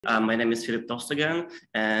My name is Philip Tovstogan,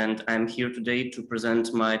 and I'm here today to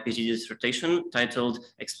present my PhD dissertation titled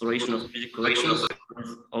Exploration of Music Collections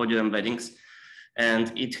with Audio Embeddings.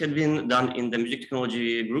 And it had been done in the music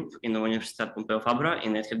technology group in the Universitat Pompeu Fabra,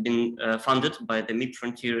 and it had been funded by the Mid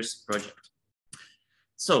Frontiers project.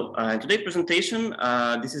 So in today's presentation,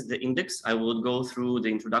 this is the index. I will go through the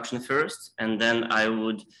introduction first, and then I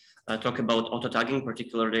would talk about auto-tagging,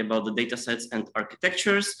 particularly about the datasets and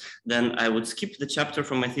architectures. Then I would skip the chapter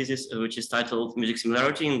from my thesis, which is titled Music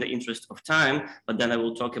Similarity in the interest of time, but then I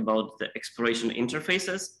will talk about the exploration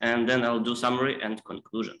interfaces, and then I'll do summary and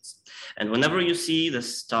conclusions. And whenever you see the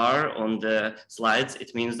star on the slides,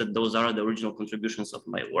 it means that those are the original contributions of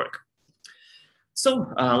my work.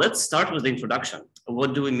 So let's start with the introduction.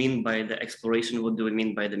 What do we mean by the exploration? What do we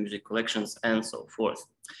mean by the music collections and so forth?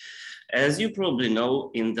 As you probably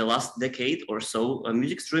know, in the last decade or so,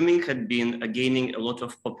 music streaming had been gaining a lot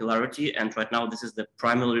of popularity, and right now this is the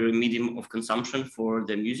primary medium of consumption for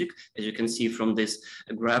the music, as you can see from this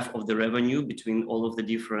graph of the revenue between all of the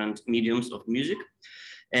different mediums of music.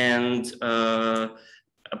 And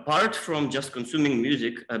apart from just consuming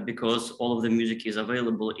music, because all of the music is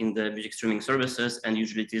available in the music streaming services, and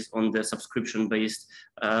usually it is on the subscription-based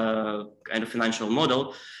kind of financial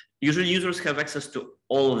model, usually users have access to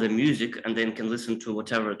all of the music and then can listen to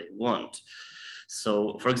whatever they want.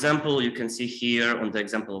 So for example, you can see here on the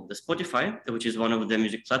example of the Spotify, which is one of the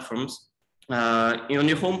music platforms. On your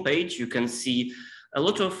homepage, you can see a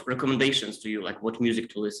lot of recommendations to you, like what music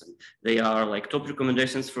to listen. They are like top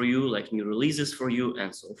recommendations for you, like new releases for you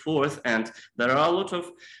and so forth. And there are a lot of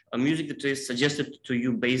music that is suggested to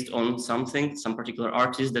you based on something, some particular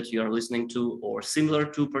artist that you are listening to or similar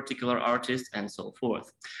to particular artists and so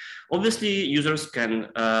forth. Obviously, users can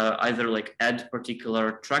either like add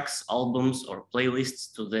particular tracks, albums, or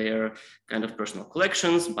playlists to their kind of personal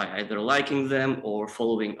collections by either liking them or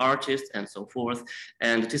following artists and so forth.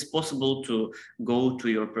 And it is possible to go to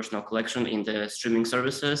your personal collection in the streaming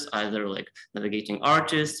services, either like navigating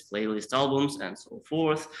artists, playlist albums, and so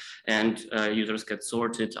forth. And users get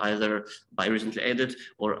sorted either by recently added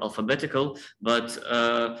or alphabetical, but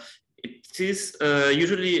it is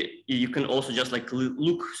usually you can also just like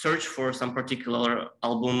search for some particular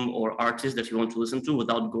album or artist that you want to listen to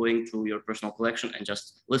without going to your personal collection and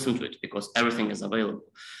just listen to it because everything is available.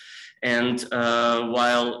 And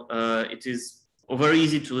while it is very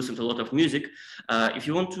easy to listen to a lot of music, if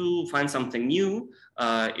you want to find something new,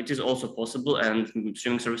 it is also possible, and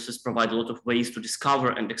streaming services provide a lot of ways to discover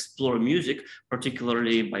and explore music,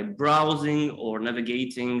 particularly by browsing or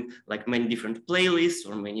navigating like many different playlists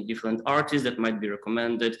or many different artists that might be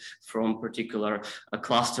recommended from particular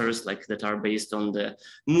clusters like that are based on the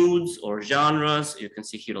moods or genres. You can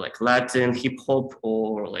see here like Latin, hip hop,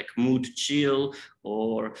 or like mood chill,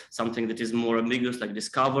 or something that is more ambiguous like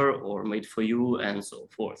discover or made for you and so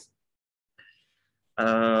forth.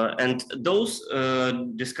 And those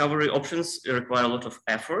discovery options require a lot of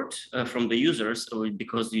effort from the users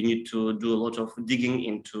because you need to do a lot of digging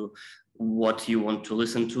into what you want to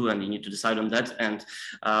listen to, and you need to decide on that. And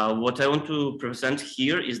what I want to present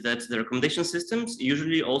here is that the recommendation systems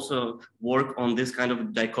usually also work on this kind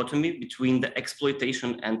of dichotomy between the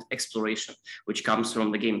exploitation and exploration, which comes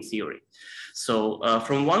from the game theory. So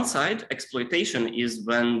from one side, exploitation is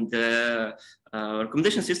when the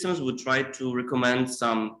recommendation systems would try to recommend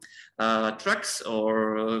some tracks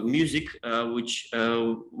or music which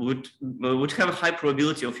would have a high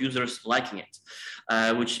probability of users liking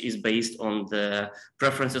it, which is based on the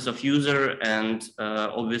preferences of user, and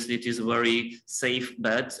obviously it is a very safe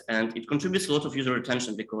bet, and it contributes a lot of user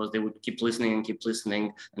attention because they would keep listening and keep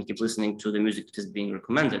listening and keep listening to the music that is being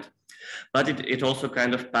recommended. But it also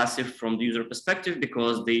kind of passive from the user perspective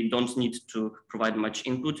because they don't need to provide much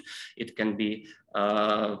input. It can be,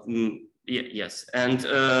 yes. And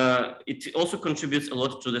it also contributes a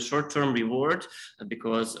lot to the short-term reward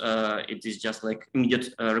because it is just like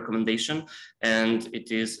immediate recommendation, and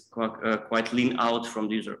it is quite lean out from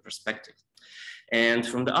the user perspective. And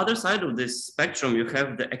from the other side of this spectrum, you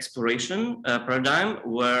have the exploration paradigm,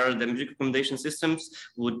 where the music recommendation systems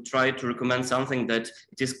would try to recommend something that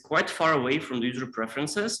it is quite far away from the user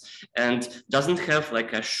preferences and doesn't have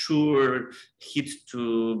like a sure hit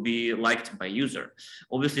to be liked by user.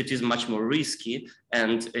 Obviously, it is much more risky,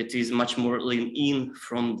 and it is much more lean in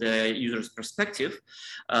from the user's perspective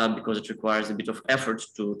because it requires a bit of effort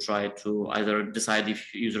to try to either decide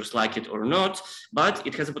if users like it or not, but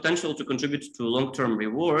it has a potential to contribute to long-term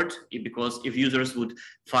reward because if users would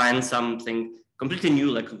find something completely new,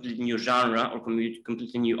 like completely new genre or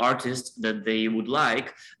completely new artist that they would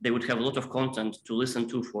like, they would have a lot of content to listen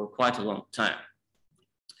to for quite a long time.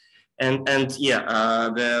 And yeah,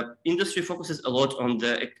 the industry focuses a lot on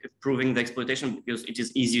improving the exploitation because it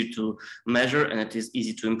is easy to measure and it is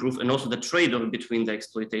easy to improve, and also the trade-off between the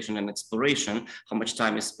exploitation and exploration, how much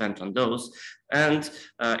time is spent on those. And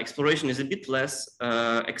exploration is a bit less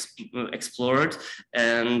explored,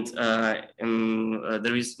 and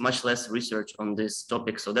there is much less research on this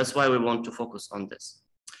topic. So that's why we want to focus on this.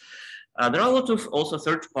 There are a lot of also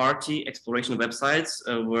third-party exploration websites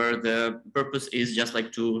where the purpose is just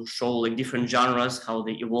like to show like different genres, how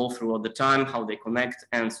they evolve throughout the time, how they connect,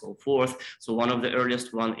 and so forth. So one of the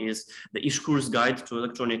earliest one is the Ishkur's Guide to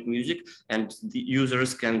Electronic Music, and the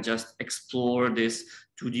users can just explore this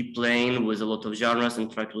 2D plane with a lot of genres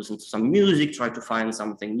and try to listen to some music, try to find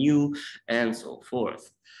something new, and so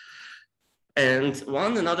forth. And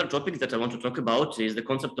another topic that I want to talk about is the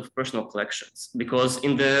concept of personal collections, because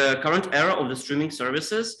in the current era of the streaming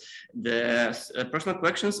services, the personal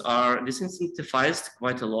collections are disincentivized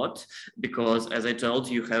quite a lot, because as I told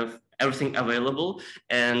you, have everything available,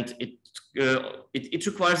 and it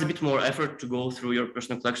requires a bit more effort to go through your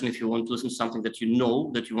personal collection if you want to listen to something that you know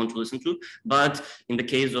that you want to listen to. But in the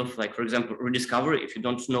case of, like, for example, rediscovery, if you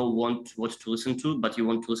don't know what to listen to, but you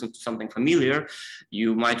want to listen to something familiar,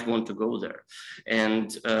 you might want to go there.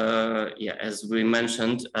 And yeah, as we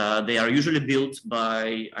mentioned, they are usually built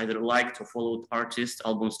by either liked or followed artists,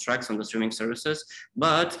 albums, tracks on the streaming services.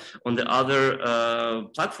 But on the other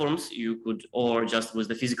platforms, you could, or just with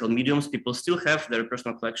the physical mediums, people still have their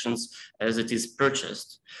personal collections as it is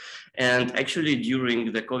purchased. And actually,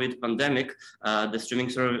 during the COVID pandemic, the streaming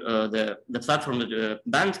the platform,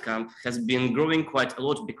 Bandcamp, has been growing quite a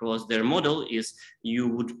lot, because their model is you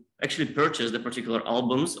would actually purchase the particular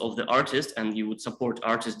albums of the artist and you would support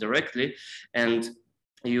artists directly, and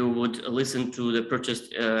you would listen to the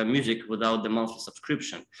purchased music without the monthly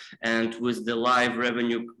subscription. And with the live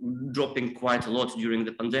revenue dropping quite a lot during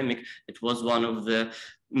the pandemic, it was one of the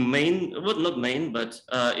main, well, not main, but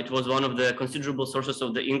it was one of the considerable sources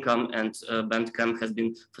of the income, and Bandcamp has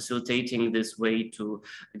been facilitating this way to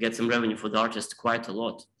get some revenue for the artist quite a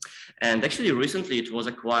lot. And actually recently it was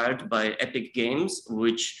acquired by Epic Games,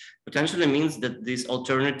 which potentially means that this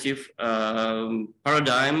alternative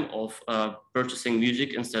paradigm of purchasing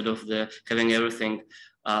music instead of having everything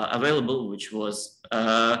available, which was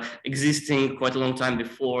existing quite a long time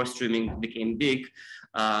before streaming became big,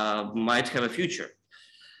 might have a future.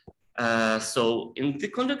 So in the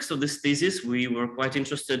context of this thesis, we were quite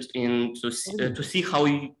interested in to see how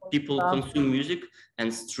people consume music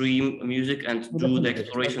and stream music and do the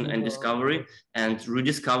exploration and discovery and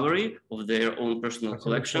rediscovery of their own personal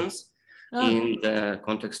collections in the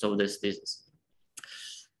context of this thesis.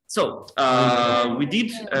 So we did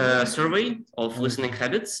a survey of listening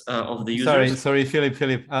habits of the users. Sorry,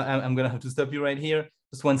 Philip, I'm gonna have to stop you right here.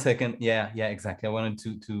 Just 1 second. Yeah, exactly. I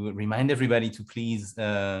wanted to remind everybody to please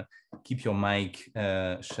keep your mic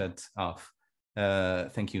shut off.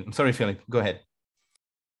 Thank you. I'm sorry, Philip. Go ahead.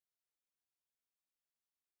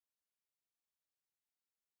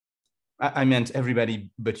 I meant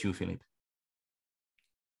everybody but you, Philip.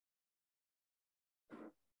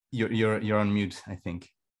 You're on mute, I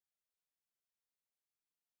think.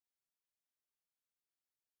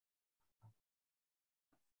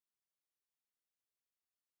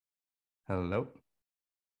 Hello.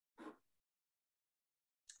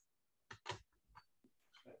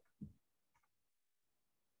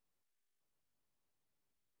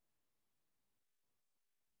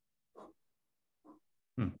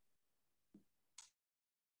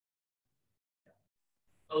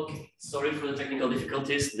 Okay, sorry for the technical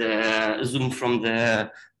difficulties. The Zoom from the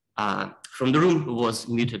room was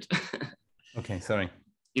muted. Okay, sorry.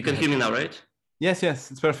 You can hear me now, right? Yes,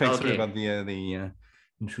 it's perfect. Okay. Sorry about the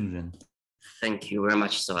intrusion. Thank you very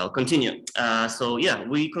much. So I'll continue. So yeah,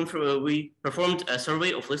 we performed a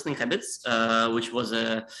survey of listening habits, which was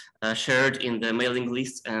shared in the mailing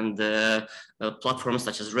lists and platforms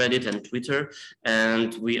such as Reddit and Twitter.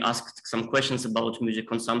 And we asked some questions about music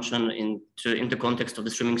consumption in the context of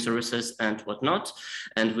the streaming services and whatnot.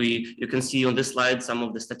 And you can see on this slide some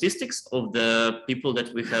of the statistics of the people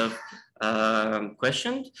that we have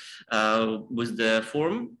questioned with the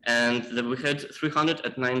form, and we had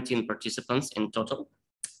 319 participants in total.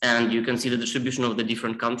 And you can see the distribution of the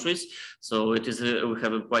different countries. So it is we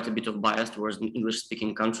have quite a bit of bias towards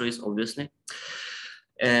English-speaking countries, obviously.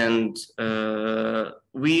 And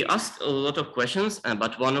we asked a lot of questions,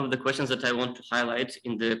 but one of the questions that I want to highlight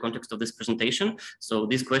in the context of this presentation. So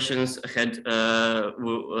these questions had,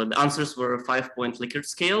 the answers were a 5-point Likert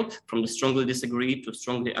scale, from the strongly disagree to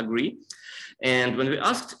strongly agree. And when we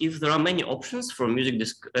asked if there are many options for music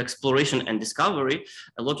exploration and discovery,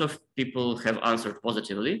 a lot of people have answered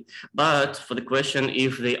positively. But for the question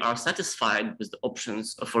if they are satisfied with the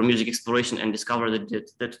options for music exploration and discovery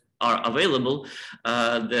that are available,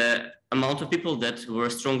 the amount of people that were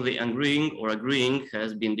strongly agreeing or agreeing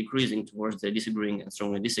has been decreasing towards the disagreeing and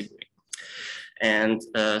strongly disagreeing. And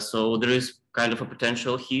so there is kind of a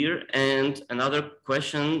potential here. And another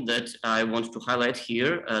question that I want to highlight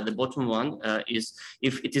here, the bottom one, is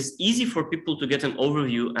if it is easy for people to get an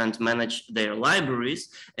overview and manage their libraries.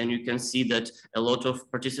 And you can see that a lot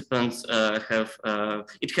of participants have,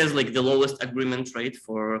 it has like the lowest agreement rate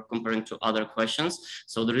for comparing to other questions.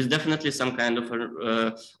 So there is definitely some kind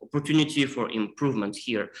of opportunity for improvement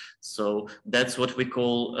here. So that's what we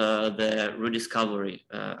call the rediscovery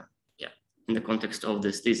in the context of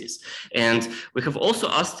this thesis. And we have also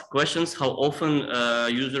asked questions how often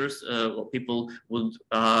users or people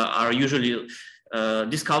are usually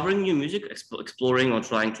discovering new music, exploring or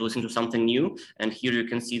trying to listen to something new. And here you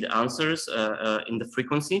can see the answers in the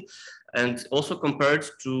frequency. And also compared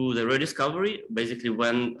to the rediscovery, basically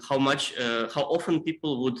how often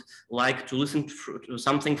people would like to listen to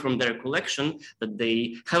something from their collection that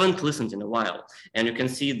they haven't listened in a while. And you can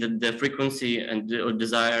see that the frequency and the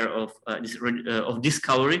desire of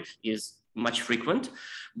discovery is much frequent.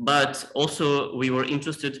 But also we were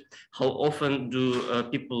interested how often do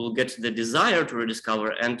people get the desire to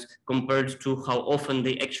rediscover, and compared to how often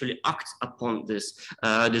they actually act upon this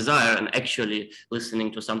desire and actually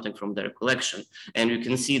listening to something from their collection. And you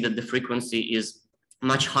can see that the frequency is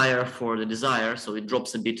much higher for the desire, so it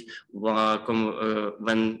drops a bit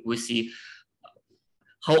when we see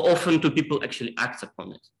how often do people actually act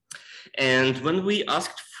upon it. And when we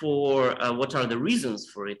asked for what are the reasons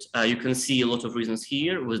for it, you can see a lot of reasons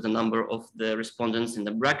here with the number of the respondents in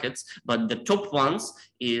the brackets, but the top ones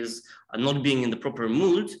is not being in the proper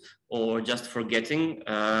mood or just forgetting.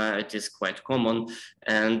 It is quite common.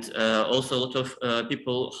 And also a lot of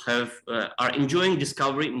people are enjoying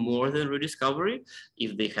discovery more than rediscovery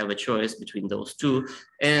if they have a choice between those two.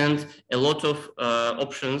 And a lot of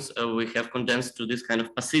options we have condensed to this kind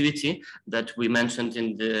of passivity that we mentioned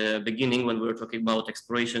in the beginning when we were talking about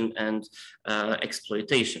exploration and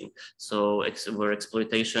exploitation. So where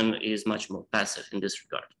exploitation is much more passive in this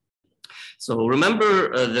regard. So remember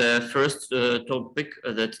the first topic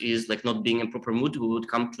that is like not being in proper mood. We would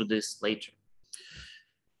come to this later.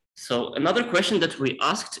 So another question that we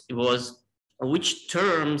asked was, which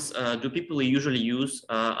terms do people usually use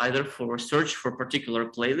either for search for particular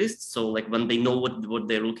playlists, so like when they know what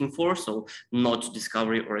they're looking for, so not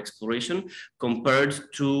discovery or exploration, compared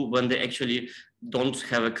to when they actually don't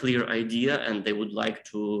have a clear idea and they would like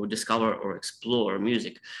to discover or explore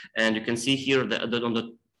music. And you can see here that on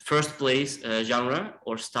the first place genre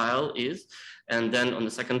or style is, and then on the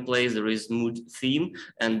second place there is mood, theme,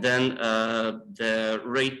 and then the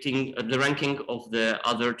ranking of the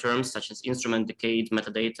other terms such as instrument, decade,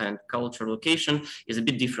 metadata, and culture location is a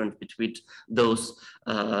bit different between those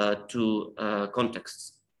two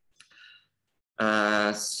contexts.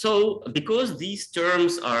 So because these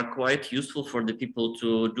terms are quite useful for the people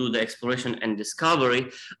to do the exploration and discovery,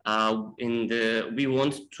 we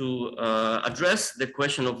want to address the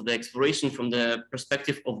question of the exploration from the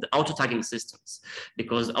perspective of the auto-tagging systems,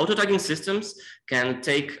 because auto-tagging systems can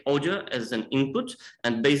take audio as an input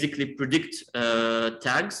and basically predict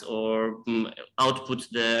tags or output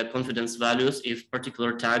the confidence values if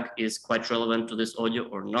particular tag is quite relevant to this audio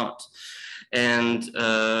or not. And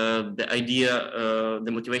the idea,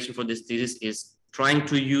 the motivation for this thesis is trying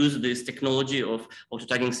to use this technology of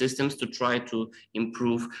auto-tagging systems to try to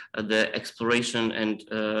improve the exploration and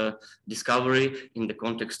discovery in the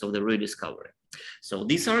context of the rediscovery. So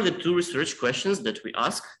these are the two research questions that we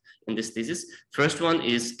ask in this thesis. First one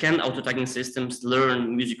is, can auto-tagging systems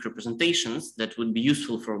learn music representations that would be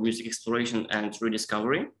useful for music exploration and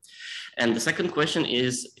rediscovery? And the second question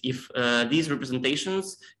is if these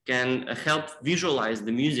representations can help visualize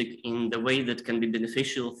the music in the way that can be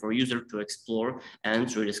beneficial for user to explore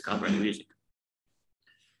and rediscover music.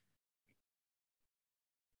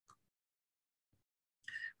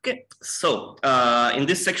 Okay, so in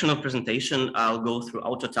this section of presentation, I'll go through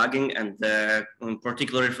auto-tagging and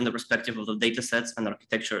particularly from the perspective of the datasets and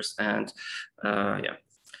architectures. And yeah.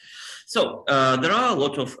 So there are a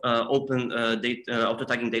lot of open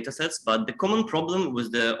auto-tagging datasets, but the common problem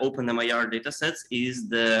with the open MIR datasets is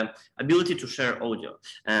the ability to share audio.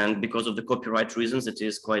 And because of the copyright reasons, it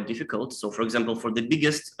is quite difficult. So for example, for the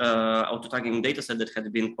biggest auto-tagging dataset that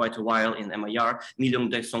had been quite a while in MIR,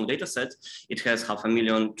 million song dataset, it has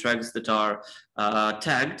 500,000 tracks that are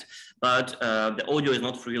tagged, but the audio is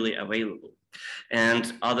not freely available.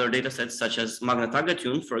 And other datasets such as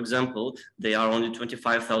Magnatagatune, for example, they are only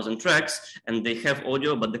 25,000 tracks and they have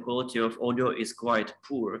audio, but the quality of audio is quite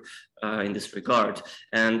poor in this regard.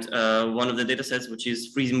 And one of the datasets, which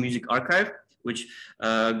is Free Music Archive, which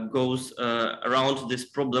goes around this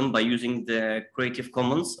problem by using the Creative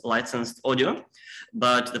Commons licensed audio.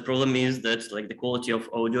 But the problem is that like the quality of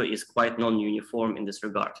audio is quite non-uniform in this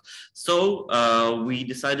regard. So we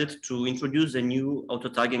decided to introduce a new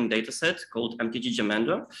auto-tagging dataset called MTG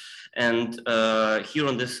Jamendo. And here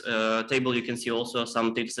on this table, you can see also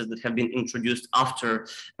some datasets that have been introduced after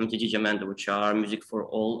MTG Jamendo, which are Music for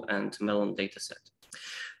All and Melon dataset.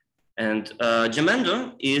 And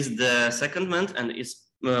Jamendo is the secondment and is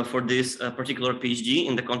for this particular PhD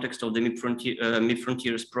in the context of the MIP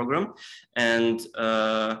Frontiers program. And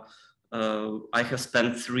I have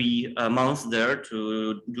spent 3 months there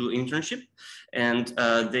to do internship, and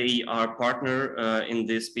they are partner in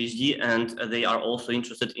this PhD, and they are also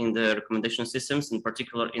interested in the recommendation systems, in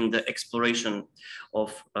particular in the exploration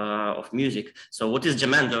of music. So what is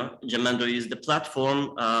Jamendo? Jamendo is the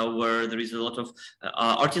platform where there is a lot of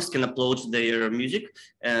artists can upload their music,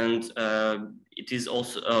 and it is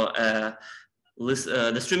also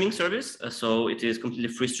the streaming service. So it is completely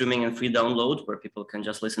free streaming and free download where people can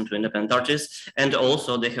just listen to independent artists. And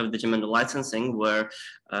also they have the Jamendo licensing where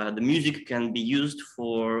the music can be used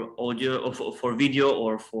for audio or for video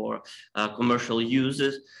or for commercial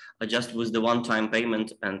uses just with the one-time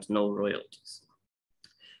payment and no royalties.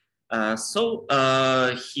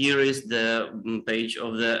 Here is the page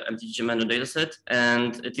of the MTG Jamendo dataset,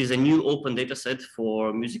 and it is a new open dataset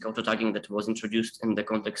for music auto-tagging that was introduced in the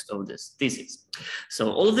context of this thesis.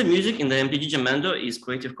 So all of the music in the MTG Jamendo is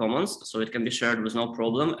Creative Commons, so it can be shared with no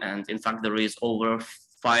problem. And in fact, there is over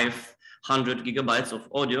 500 gigabytes of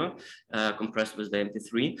audio compressed with the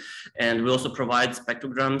MP3. And we also provide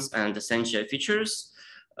spectrograms and Essentia features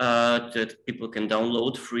that people can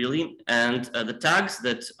download freely. And the tags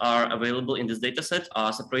that are available in this dataset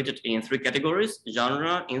are separated in 3 categories: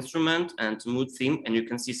 genre, instrument, and mood theme. And you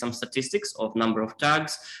can see some statistics of number of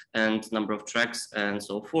tags and number of tracks and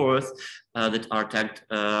so forth that are tagged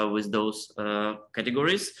with those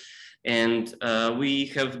categories. And we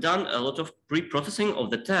have done a lot of pre-processing of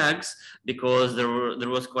the tags because there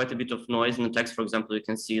was quite a bit of noise in the text. For example, you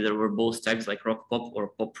can see there were both tags like rock pop or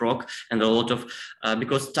pop rock, and a lot of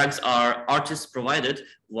because tags are artists provided,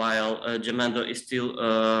 while Jamendo is still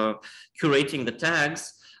curating the tags.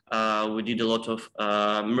 We did a lot of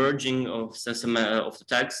merging of the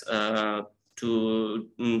tags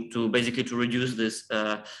to basically to reduce this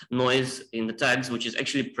noise in the tags, which is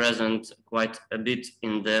actually present quite a bit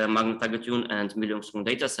in the Magnatagatune and Million Song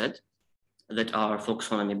dataset that are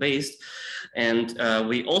Foxonomy based. And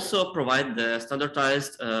we also provide the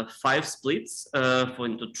standardized 5 splits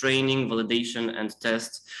into training, validation, and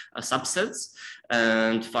test subsets,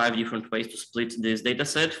 and 5 different ways to split this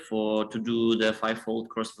dataset to do the 5-fold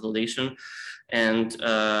cross-validation. And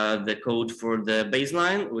the code for the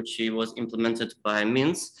baseline, which was implemented by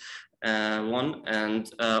Minz, and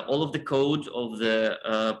all of the code of the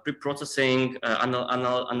pre-processing,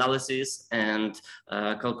 analysis, and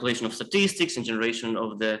calculation of statistics and generation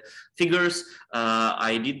of the figures.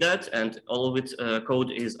 I did that, and all of it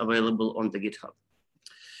code is available on the GitHub.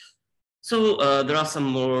 So there are some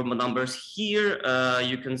more numbers here.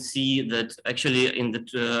 You can see that actually in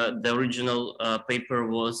the original paper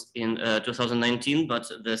was in 2019, but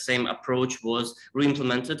the same approach was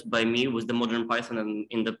re-implemented by me with the modern Python and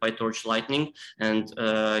in the PyTorch Lightning and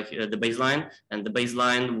the baseline. And the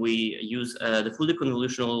baseline, we use the fully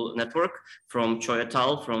convolutional network from Choi et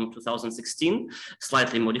al. From 2016,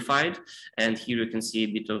 slightly modified. And here you can see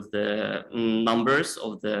a bit of the numbers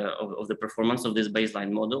of the performance of this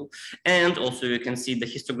baseline model. And also you can see the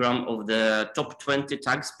histogram of the top 20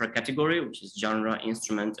 tags per category, which is genre,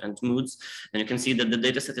 instrument, and moods. And you can see that the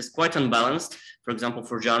dataset is quite unbalanced. For example,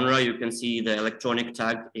 for genre, you can see the electronic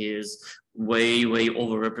tag is way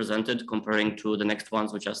overrepresented comparing to the next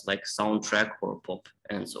ones, which are like soundtrack or pop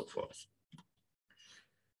and so forth.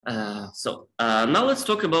 Now let's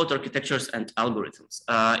talk about architectures and algorithms.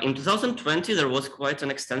 In 2020, there was quite an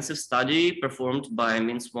extensive study performed by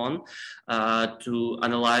Min-Swan to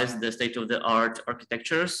analyze the state-of-the-art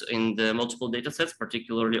architectures in the multiple datasets,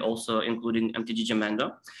 particularly also including MTG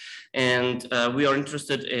Jamendo. And we are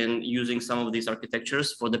interested in using some of these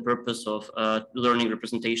architectures for the purpose of learning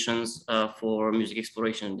representations for music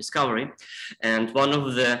exploration and discovery. And one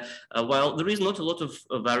of the, while there is not a lot of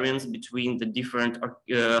variance between the different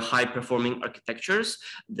high-performing architectures,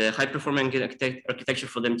 the high-performing architecture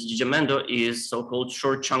for the MTG-Jamendo is so-called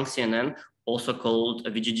short chunk CNN, also called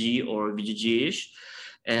a VGG or VGG-ish.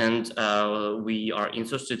 And we are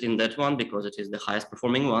interested in that one because it is the highest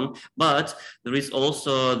performing one. But there is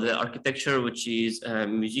also the architecture which is a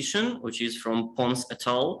musician, which is from Pons et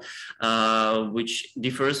al., which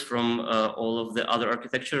differs from all of the other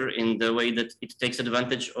architecture in the way that it takes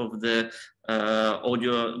advantage of the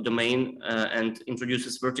audio domain and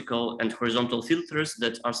introduces vertical and horizontal filters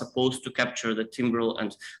that are supposed to capture the timbral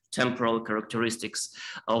and temporal characteristics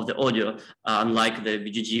of the audio, unlike the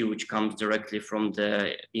VGG, which comes directly from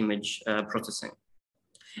the image processing.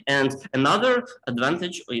 And another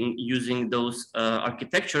advantage in using those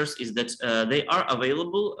architectures is that they are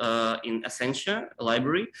available in Essentia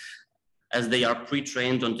library, as they are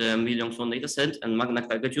pre-trained on the million-clone dataset and Magna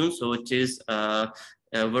Tune. So it is a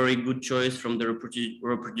very good choice from the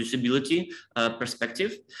reproducibility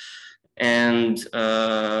perspective. And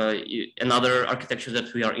another architecture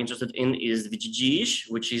that we are interested in is VGG-ish,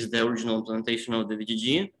 which is the original implementation of the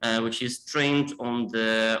VGG, which is trained on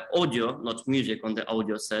the audio, not music, on the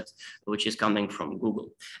audio set, which is coming from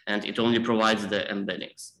Google. And it only provides the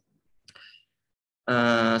embeddings.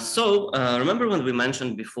 Remember when we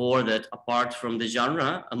mentioned before that apart from the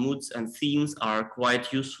genre, moods and themes are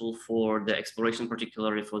quite useful for the exploration,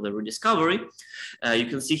 particularly for the rediscovery. You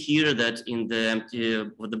can see here that in the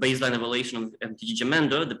baseline evaluation of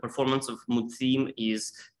MTG-Jamendo, the performance of mood theme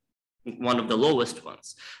is one of the lowest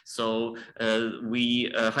ones. So we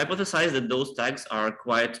hypothesized that those tags are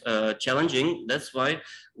quite challenging. That's why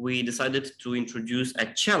we decided to introduce a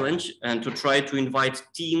challenge and to try to invite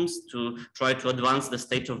teams to try to advance the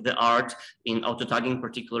state of the art in auto tagging,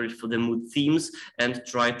 particularly for the mood themes, and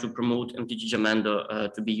try to promote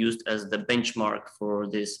MTG-Jamendo to be used as the benchmark for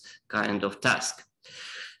this kind of task.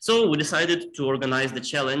 So we decided to organize the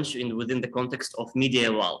challenge within the context of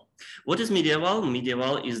MediaEval. What is MediaEval?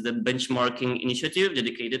 MediaEval is the benchmarking initiative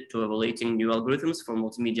dedicated to evaluating new algorithms for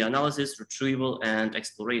multimedia analysis, retrieval, and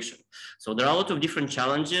exploration. So there are a lot of different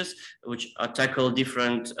challenges which tackle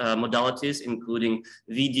different modalities, including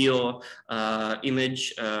video,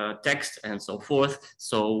 image, text, and so forth.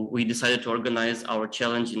 So we decided to organize our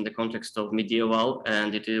challenge in the context of MediaEval,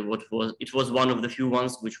 and it was one of the few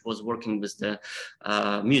ones which was working with the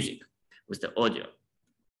music, with the audio.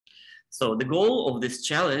 So the goal of this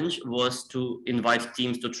challenge was to invite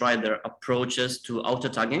teams to try their approaches to auto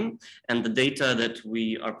tagging, and the data that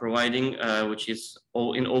we are providing, which is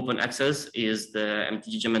all in open access, is the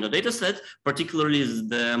MTG-Jamendo dataset, particularly is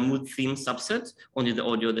the mood theme subset, only the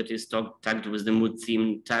audio that is tagged with the mood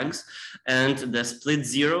theme tags, and the split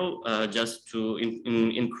zero, just to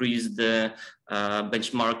increase the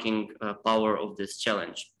benchmarking power of this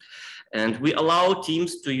challenge. And we allow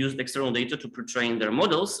teams to use the external data to pre-train their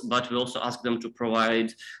models, but we also ask them to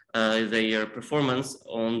provide their performance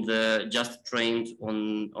on the just trained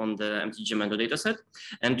on the MTG-Jamendo dataset.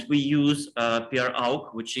 And we use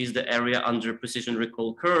PR-AUC, which is the area under precision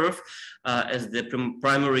recall curve, as the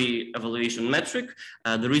primary evaluation metric.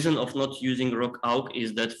 The reason of not using ROC-AUC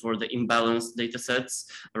is that for the imbalanced datasets,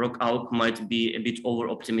 ROC-AUC might be a bit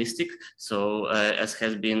over-optimistic, so as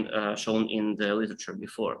has been shown in the literature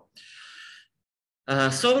before.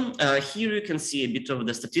 Here you can see a bit of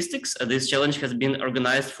the statistics. This challenge has been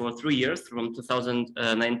organized for 3 years, from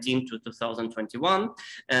 2019 to 2021.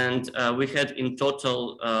 And we had in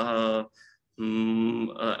total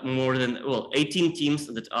more than, 18 teams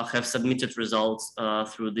that have submitted results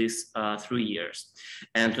through these 3 years.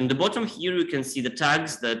 And on the bottom here, you can see the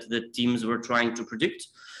tags that the teams were trying to predict.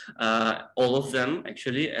 All of them,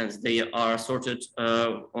 actually, as they are sorted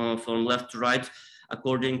from left to right,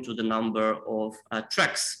 according to the number of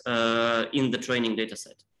tracks in the training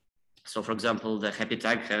dataset. So for example, the happy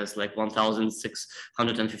tag has like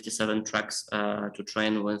 1,657 tracks to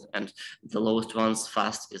train with, and the lowest ones,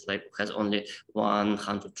 fast, is like has only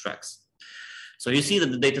 100 tracks. So you see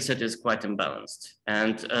that the dataset is quite imbalanced,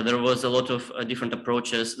 and there was a lot of different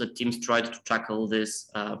approaches that teams tried to tackle this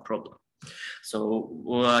problem. So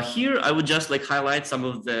here I would just like highlight some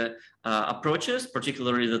of the approaches,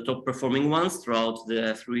 particularly the top performing ones throughout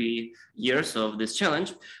the 3 years of this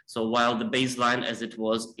challenge. So while the baseline as it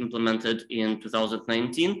was implemented in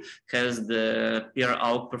 2019 has the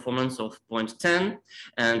PR-AUC performance of 0.10,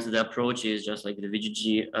 and the approach is just like the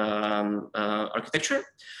VGG architecture.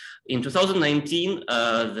 In 2019,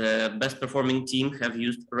 the best performing team have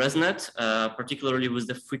used ResNet, particularly with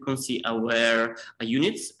the frequency-aware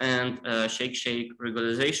units and shake-shake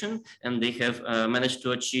regularization, and they have managed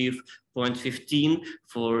to achieve 0.15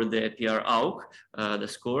 for the PR-AUK, the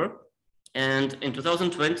score. And in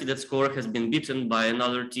 2020, that score has been beaten by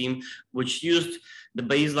another team which used the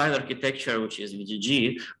baseline architecture, which is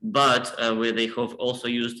VGG, but where they have also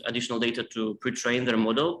used additional data to pre-train their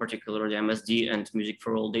model, particularly MSD and music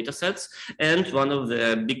for all datasets. And one of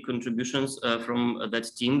the big contributions from that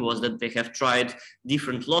team was that they have tried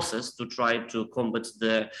different losses to try to combat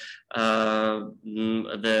the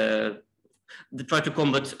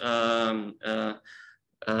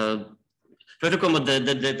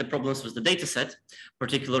problems with the dataset,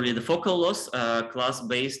 particularly the focal loss,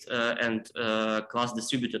 class-based and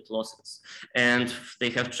class-distributed losses. And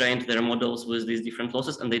they have trained their models with these different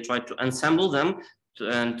losses, and they tried to ensemble them,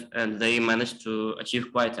 and they managed to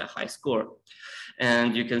achieve quite a high score.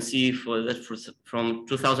 And you can see for that from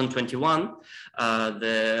 2021,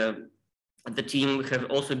 the team have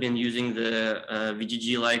also been using the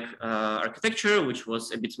VGG-like architecture, which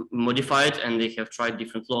was a bit modified, and they have tried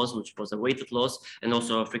different laws, which was a weighted loss and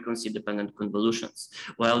also frequency-dependent convolutions.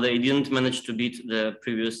 While they didn't manage to beat the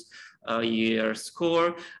previous year's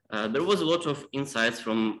score, there was a lot of insights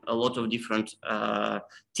from a lot of different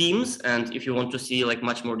teams. And if you want to see like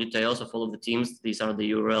much more details of all of the teams, these are the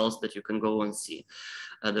URLs that you can go and see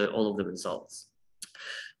all of the results.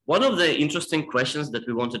 One of the interesting questions that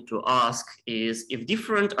we wanted to ask is if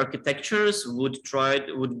different architectures would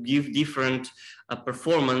give different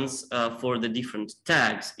performance for the different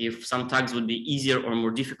tags, if some tags would be easier or more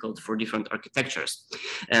difficult for different architectures.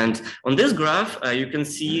 And on this graph, you can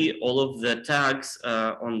see all of the tags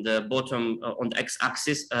on the bottom, on the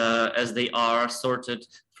x-axis, as they are sorted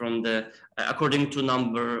from the according to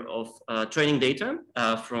number of training data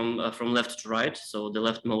from left to right. So the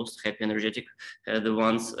leftmost, happy, energetic, the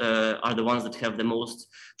ones are the ones that have the most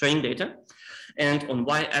training data. And on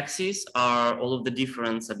y-axis are all of the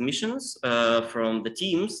different submissions from the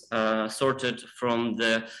teams, sorted from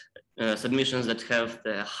the submissions that have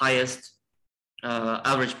the highest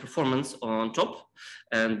average performance on top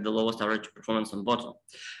and the lowest average performance on bottom.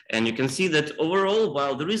 And you can see that overall,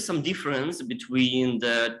 while there is some difference between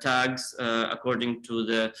the tags according to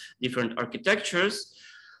the different architectures,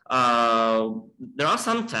 there are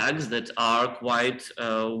some tags that are quite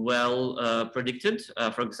well predicted,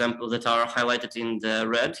 for example, that are highlighted in the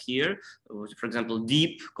red here, for example,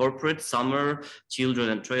 deep, corporate, summer, children,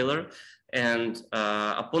 and trailer. And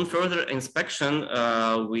upon further inspection,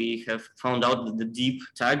 we have found out that the deep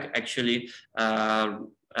tag actually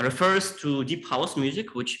refers to deep house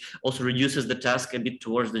music, which also reduces the task a bit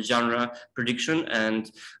towards the genre prediction. And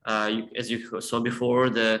as you saw before,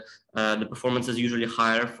 the performance is usually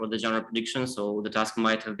higher for the genre prediction, so the task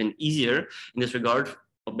might have been easier in this regard,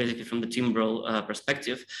 basically from the timbral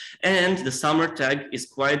perspective. And the summer tag is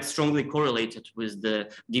quite strongly correlated with the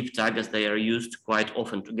deep tag, as they are used quite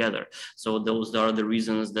often together. So those are the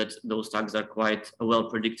reasons that those tags are quite well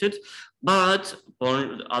predicted. But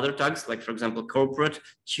on other tags, like for example, corporate,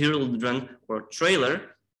 children, or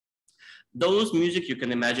trailer, those music, you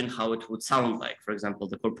can imagine how it would sound like. For example,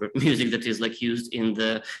 the corporate music that is like used in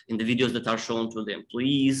the videos that are shown to the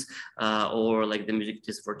employees, or like the music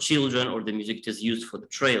that is for children, or the music that is used for the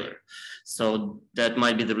trailer. So that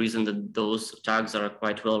might be the reason that those tags are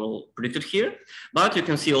quite well predicted here. But you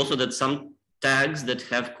can see also that some tags that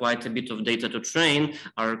have quite a bit of data to train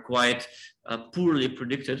are quite poorly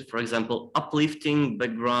predicted. For example, uplifting,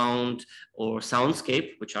 background, or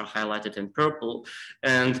soundscape, which are highlighted in purple.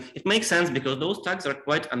 And it makes sense because those tags are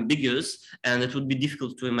quite ambiguous, and it would be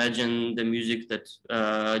difficult to imagine the music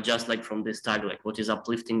that just like from this tag, like what is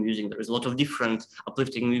uplifting music. There is a lot of different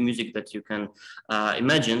uplifting music that you can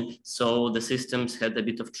imagine. So the systems had a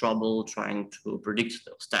bit of trouble trying to predict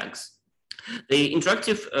those tags. The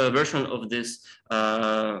interactive version of this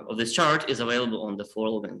chart is available on the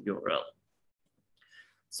following URL.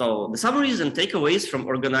 So the summaries and takeaways from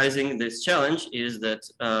organizing this challenge is that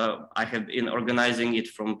I have been organizing it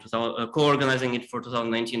from co-organizing it for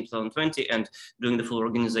 2019, 2020, and doing the full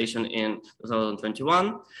organization in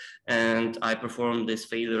 2021. And I performed this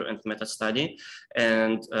failure and meta study.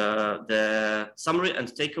 And the summary and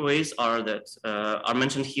takeaways are that are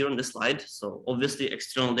mentioned here on the slide. So obviously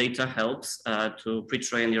external data helps to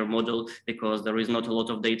pre-train your model because there is not a lot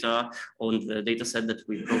of data on the data set that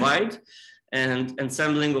we provide. And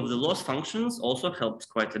ensembling of the loss functions also helps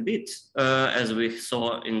quite a bit, as we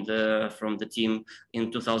saw from the team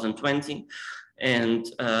in 2020. And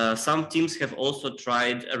some teams have also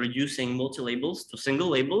tried reducing multi-labels to single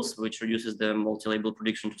labels, which reduces the multi-label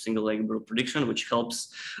prediction to single label prediction, which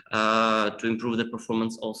helps to improve the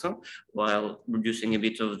performance also, while reducing a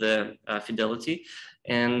bit of the fidelity.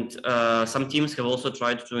 And some teams have also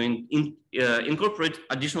tried to incorporate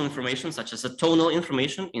additional information, such as a tonal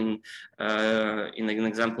information in an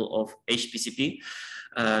example of HPCP.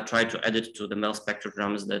 Try to add it to the MEL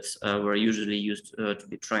spectrograms that were usually used to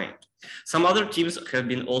be trained. Some other teams have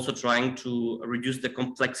been also trying to reduce the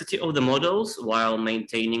complexity of the models while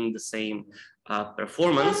maintaining the same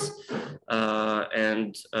performance,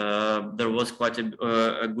 and there was quite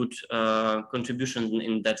a good contribution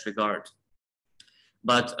in that regard.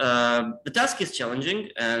 But the task is challenging,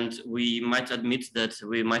 and we might admit that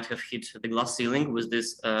we might have hit the glass ceiling with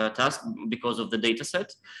this task because of the data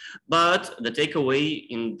set. But the takeaway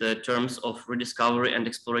in the terms of rediscovery and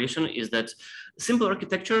exploration is that simple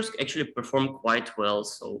architectures actually perform quite well.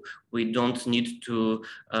 So we don't need to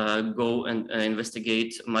go and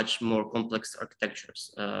investigate much more complex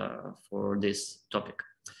architectures for this topic.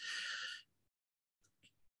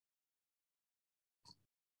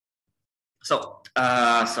 So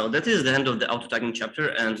that is the end of the auto-tagging chapter,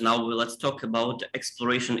 and now let's talk about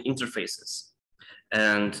exploration interfaces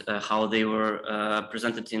and how they were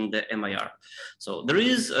presented in the MIR. So there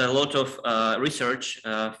is a lot of research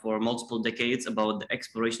for multiple decades about the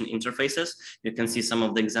exploration interfaces. You can see some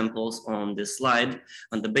of the examples on this slide,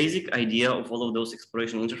 and the basic idea of all of those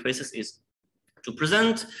exploration interfaces is to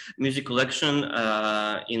present music collection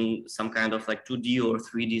in some kind of like 2D or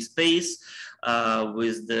 3D space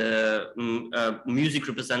with the music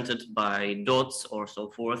represented by dots or so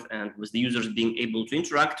forth, and with the users being able to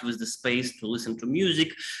interact with the space, to listen to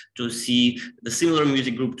music, to see the similar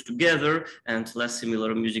music grouped together and less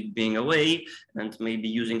similar music being away, and maybe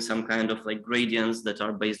using some kind of like gradients that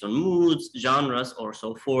are based on moods, genres, or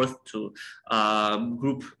so forth to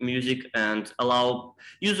group music and allow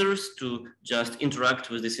users to just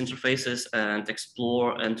interact with these interfaces and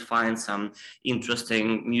explore and find some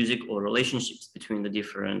interesting music or relationships between the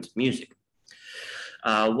different music.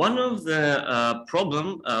 One of the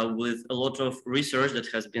problem with a lot of research that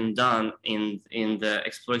has been done in the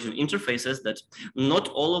exploration interfaces, that not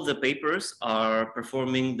all of the papers are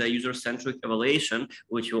performing the user-centric evaluation,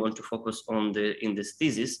 which we want to focus on in this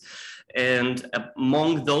thesis. And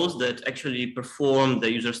among those that actually perform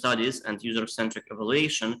the user studies and user-centric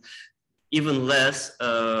evaluation, even less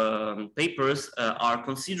papers are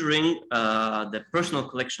considering the personal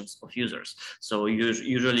collections of users. So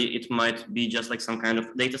usually it might be just like some kind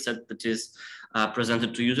of data set that is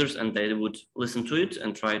presented to users, and they would listen to it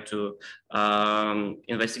and try to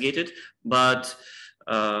investigate it. But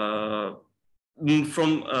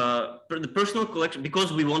from the personal collection,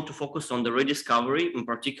 because we want to focus on the rediscovery in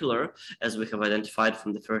particular, as we have identified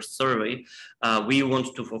from the first survey, we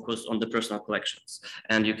want to focus on the personal collections.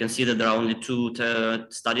 And you can see that there are only 2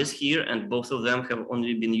 studies here, and both of them have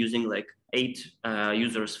only been using like 8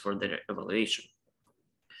 users for their evaluation.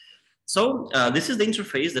 So this is the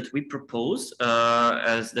interface that we propose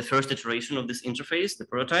as the first iteration of this interface, the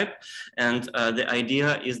prototype. And the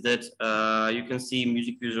idea is that you can see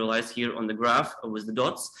music visualized here on the graph with the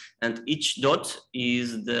dots, and each dot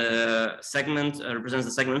is the segment, represents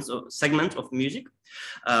the segment of music.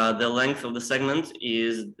 The length of the segment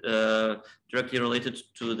is directly related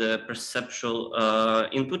to the perceptual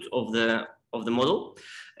input of the model.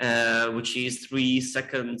 Which is 3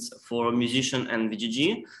 seconds for musician and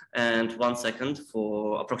VGG, and 1 second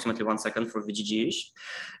for approximately 1 second for VGG-ish.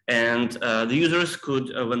 And the users could,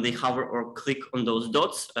 when they hover or click on those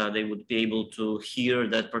dots, they would be able to hear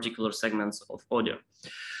that particular segments of audio.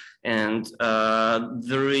 And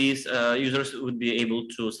users would be able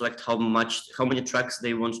to select how many tracks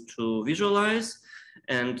they want to visualize,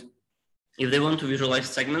 and if they want to visualize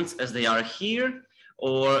segments as they are here,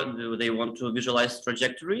 or do they want to visualize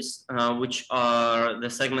trajectories, which are the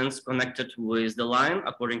segments connected with the line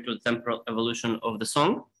according to the temporal evolution of the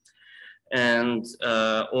song, and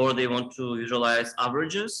or they want to visualize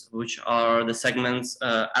averages, which are the segments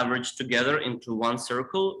averaged together into one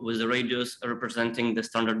circle with the radius representing the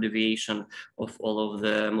standard deviation of all of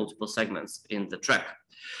the multiple segments in the track.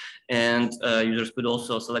 And users could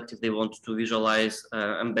also select if they want to visualize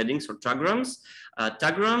embeddings or tagrams.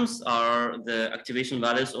 Tagrams are the activation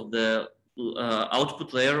values of the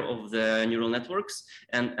output layer of the neural networks,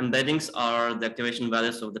 and embeddings are the activation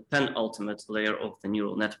values of the penultimate layer of the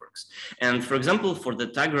neural networks. And for example, for the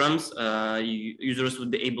tagrams, users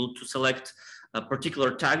would be able to select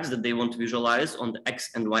particular tags that they want to visualize on the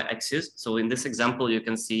X and Y axis. So in this example, you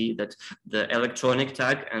can see that the electronic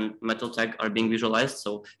tag and metal tag are being visualized.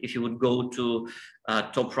 So if you would go to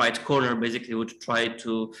top right corner, basically would try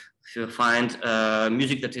to find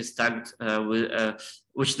music that is tagged with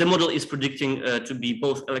which the model is predicting to be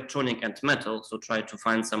both electronic and metal. So try to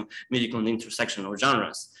find some music on the intersection or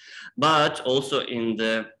genres, but also in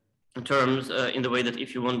the terms in the way that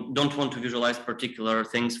if you don't want to visualize particular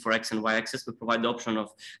things for X and Y axis, we provide the option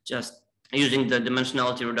of just using the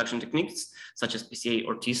dimensionality reduction techniques such as PCA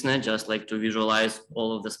or TSNE, just like to visualize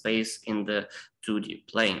all of the space in the 2D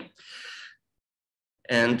plane.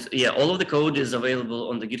 And yeah, all of the code is available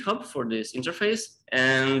on the GitHub for this interface.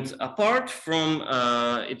 And apart from,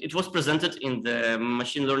 it was presented in the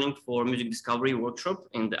machine learning for music discovery workshop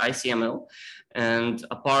in the ICML. And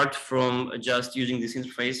apart from just using this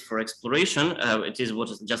interface for exploration, it is what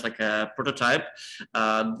is just like a prototype.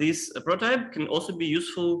 This prototype can also be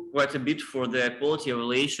useful quite a bit for the quality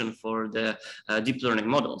evaluation for the deep learning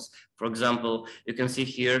models. For example, you can see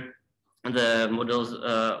here the models,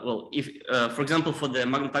 well, if, for example, for the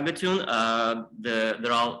magnetaggatune,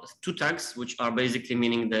 there are two tags, which are basically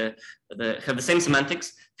meaning have the same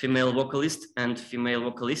semantics, female vocalist and female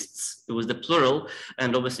vocalists. It was the plural.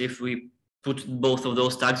 And obviously, if we put both of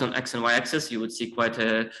those tags on X and Y axis, you would see quite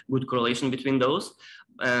a good correlation between those.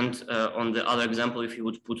 And on the other example, if you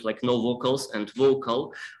would put like no vocals and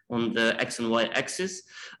vocal on the X and Y axis,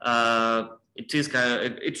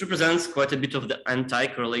 it represents quite a bit of the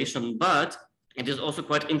anti-correlation, but it is also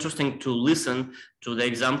quite interesting to listen to the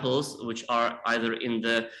examples which are either in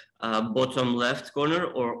the bottom left corner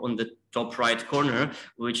or on the top right corner,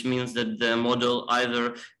 which means that the model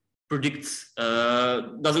either predicts,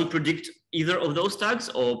 doesn't predict either of those tags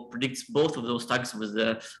or predicts both of those tags with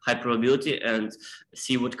the high probability, and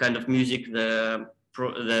see what kind of music the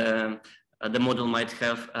model might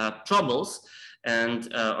have troubles.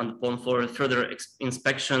 And upon for further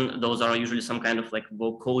inspection, those are usually some kind of like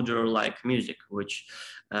vocoder-like music, which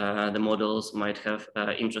the models might have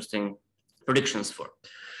interesting predictions for.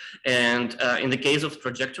 And in the case of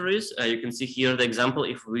trajectories, you can see here the example.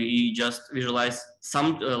 If we just visualize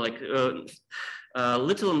some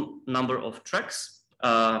little number of tracks,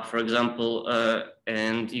 for example,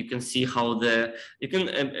 and you can see how you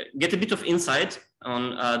can get a bit of insight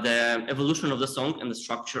on the evolution of the song and the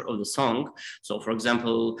structure of the song. So for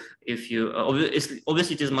example, if you,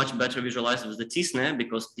 obviously it is much better visualized with the TSNE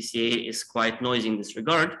because PCA is quite noisy in this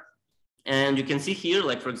regard. And you can see here,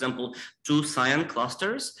 like, for example, two cyan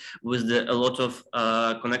clusters with a lot of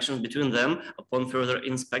connections between them. Upon further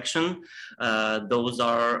inspection, those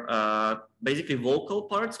are basically vocal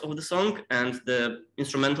parts of the song and the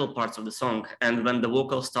instrumental parts of the song. And when the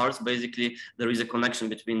vocal starts, basically, there is a connection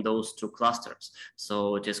between those two clusters.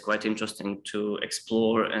 So it is quite interesting to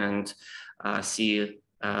explore and see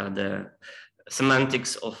the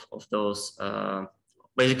semantics of those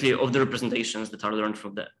basically of the representations that are learned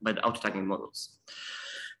from by the auto-tagging models.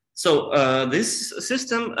 So this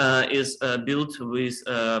system is built with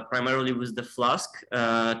primarily with the Flask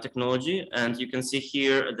technology, and you can see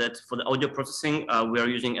here that for the audio processing we are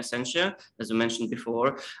using Essentia, as I mentioned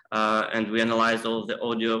before, and we analyze all of the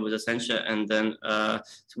audio with Essentia, and then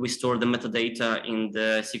we store the metadata in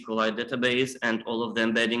the SQLite database and all of the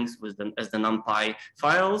embeddings with them as the NumPy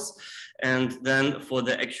files. And then for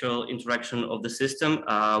the actual interaction of the system,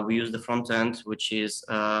 we use the front end, which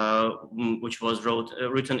was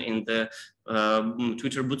written in the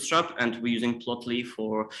Twitter Bootstrap, and we're using Plotly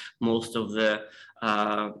for most of the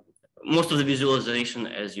visualization,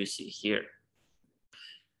 as you see here.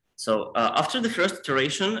 So after the first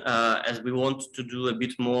iteration, as we want to do a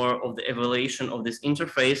bit more of the evaluation of this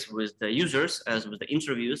interface with the users, as with the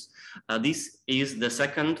interviews, this is the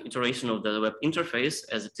second iteration of the web interface,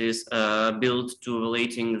 as it is built to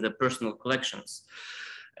evaluating the personal collections.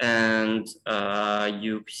 And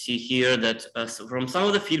you see here that from some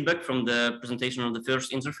of the feedback from the presentation of the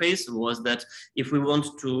first interface was that if we want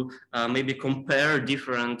to maybe compare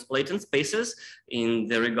different latent spaces in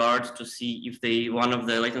the regard to see if one of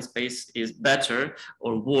the latent space is better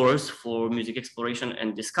or worse for music exploration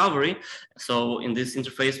and discovery. So in this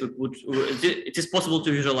interface, it is possible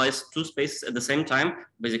to visualize two spaces at the same time,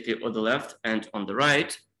 basically on the left and on the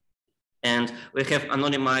right. And we have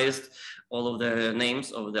anonymized all of the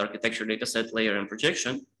names of the architecture dataset, layer, and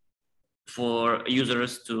projection for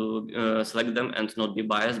users to select them and not be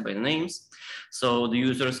biased by the names. So the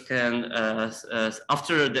users can,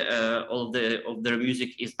 after all of their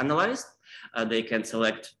music is analyzed, they can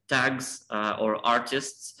select tags or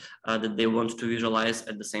artists that they want to visualize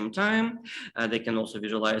at the same time. They can also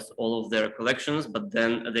visualize all of their collections, but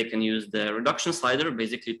then they can use the reduction slider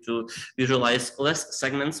basically to visualize less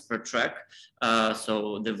segments per track.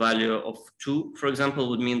 So the value of 2, for example,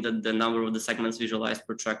 would mean that the number of the segments visualized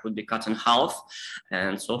per track would be cut in half,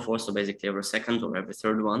 and so forth. So basically every second or every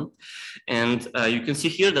third one. And you can see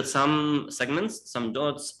here that some segments, some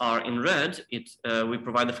dots are in red. We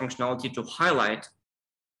provide the functionality to highlight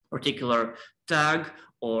particular tag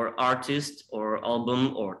or artist or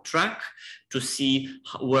album or track to see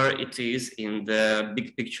where it is in the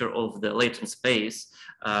big picture of the latent space,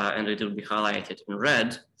 and it will be highlighted in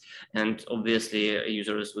red. And obviously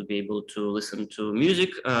users would be able to listen to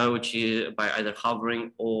music, which is by either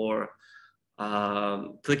hovering or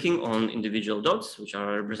clicking on individual dots, which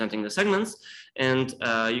are representing the segments. And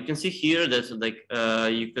you can see here that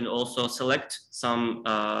you can also select some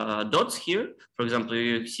dots here. For example,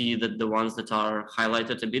 you see that the ones that are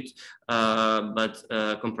highlighted a bit, but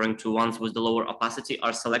comparing to ones with the lower opacity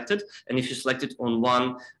are selected. And if you select it on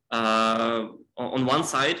one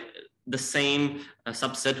side, the same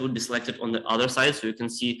subset would be selected on the other side. So you can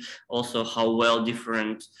see also how well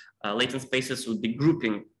different latent spaces would be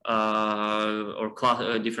grouping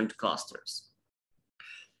different clusters.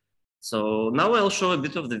 So now I'll show a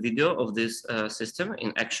bit of the video of this system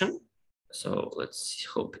in action. So let's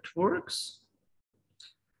hope it works.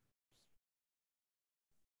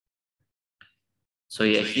 So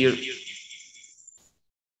yeah, here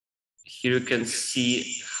you can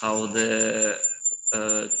see how the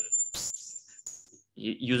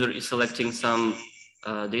user is selecting some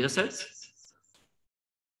datasets.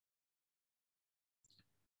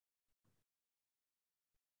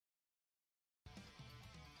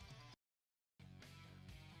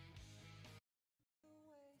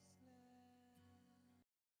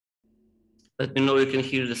 Let me know if you can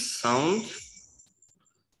hear the sound.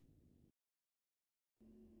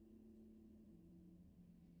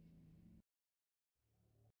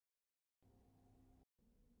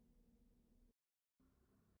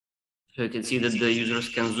 So you can see that the users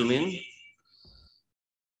can zoom in.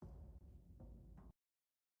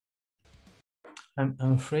 I'm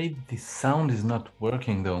afraid the sound is not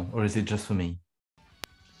working though, or is it just for me?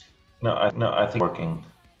 No, I think it's working.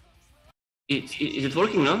 Is it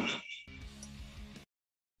working now?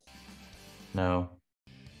 No.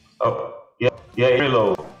 Oh, yeah, very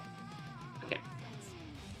low. Okay.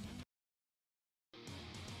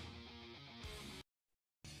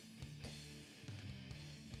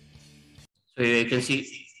 So you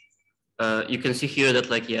can see here that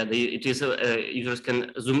users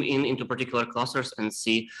can zoom in into particular clusters and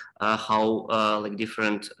see how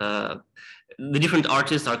the different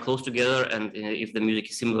artists are close together and if the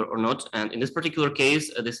music is similar or not. And in this particular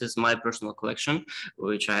case, this is my personal collection,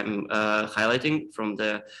 which I'm highlighting from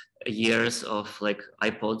the years of like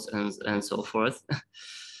iPods and so forth.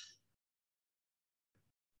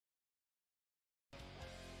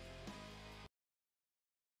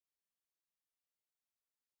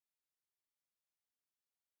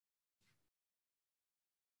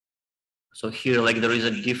 So here, like there is a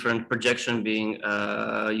different projection being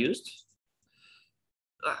used.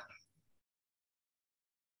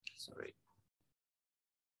 Sorry.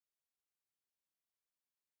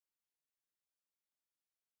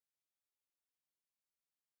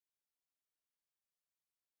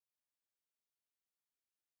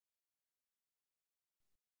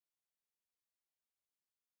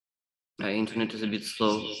 My internet is a bit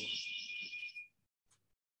slow.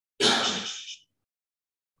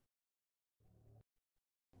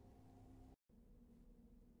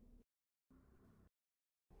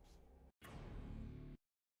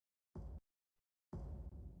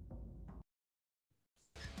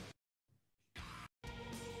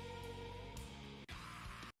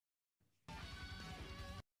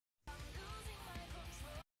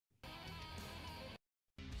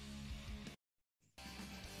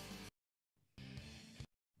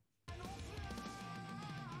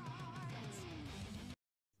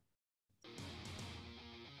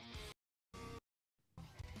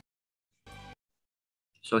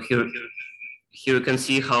 So here you can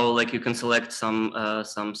see how like you can select some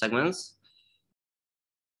segments.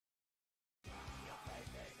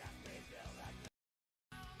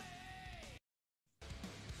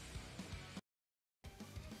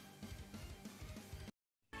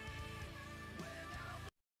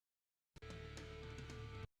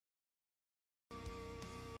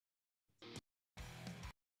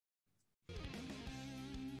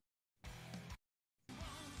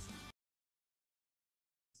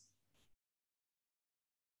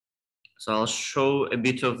 So I'll show a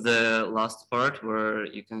bit of the last part where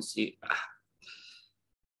you can see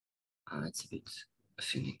It's a bit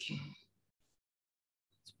finicky.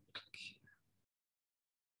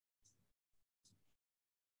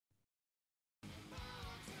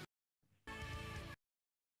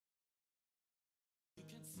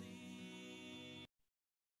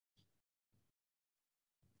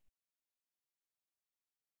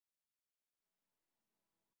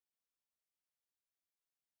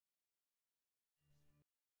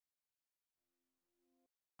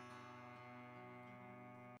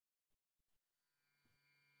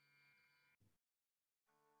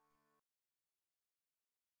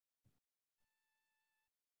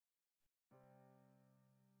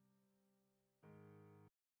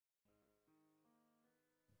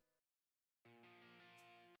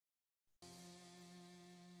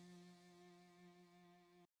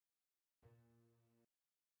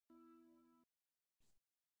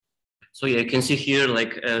 So yeah, you can see here,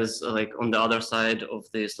 like as like on the other side of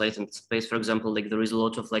this latent space, for example, like there is a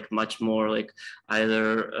lot of like much more like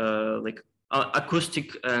either like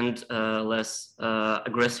acoustic and less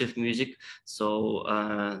aggressive music. So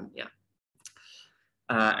yeah.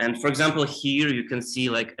 And for example, here you can see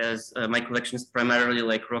like as my collection is primarily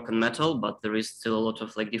like rock and metal, but there is still a lot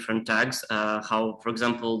of like different tags. How, for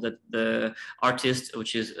example, that the artist,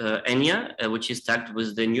 which is Enya, which is tagged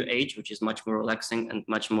with the new age, which is much more relaxing and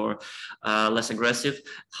much more less aggressive.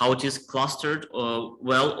 How it is clustered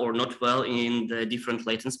well or not well in the different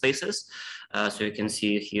latent spaces. So you can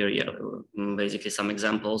see here, yeah, basically some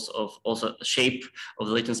examples of also shape of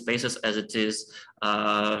the latent spaces as it is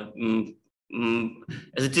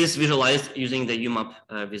visualized using the UMAP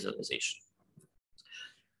visualization.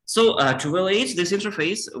 So to evaluate this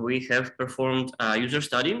interface, we have performed a user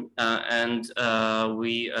study, and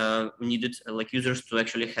we needed like users to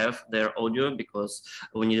actually have their audio because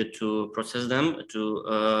we needed to process them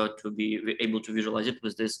to be able to visualize it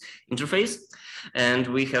with this interface. And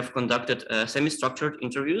we have conducted semi-structured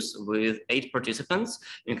interviews with 8 participants.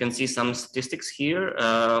 You can see some statistics here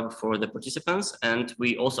for the participants, and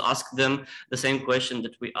we also asked them the same question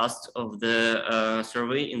that we asked of the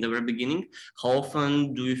survey in the very beginning. How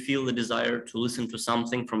often do you feel the desire to listen to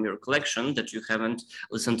something from your collection that you haven't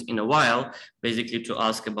listened in a while, basically to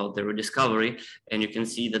ask about the rediscovery. And you can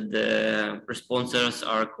see that the responses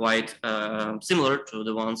are quite similar to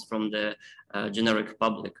the ones from the generic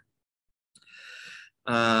public.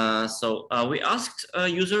 We asked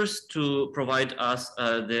users to provide us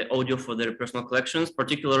the audio for their personal collections,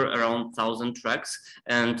 particularly around 1,000 tracks.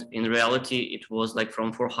 And in reality, it was like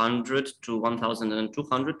from 400 to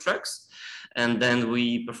 1,200 tracks. And then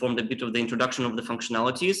we performed a bit of the introduction of the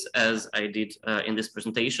functionalities, as I did in this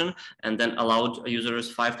presentation, and then allowed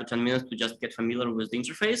users 5 to 10 minutes to just get familiar with the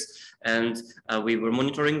interface. And we were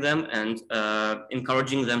monitoring them and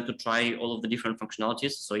encouraging them to try all of the different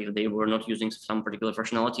functionalities. So if they were not using some particular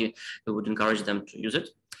functionality, we would encourage them to use it.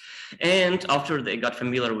 And after they got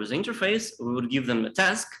familiar with the interface, we would give them a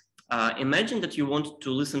task. Imagine that you want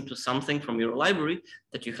to listen to something from your library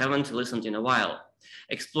that you haven't listened in a while.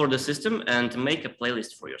 Explore the system and make a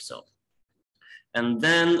playlist for yourself. And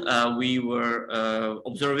then we were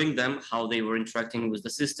observing them, how they were interacting with the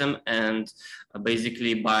system, and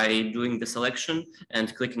basically by doing the selection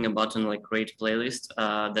and clicking a button like create playlist,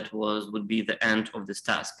 that would be the end of this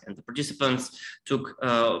task. And the participants took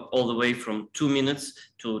all the way from 2 minutes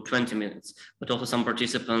to 20 minutes. But also some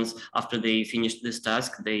participants, after they finished this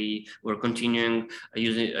task, they were continuing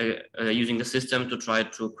using the system to try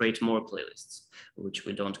to create more playlists, which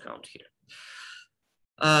we don't count here.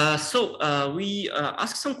 We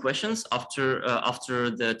asked some questions after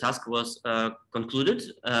the task was concluded,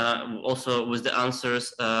 also with the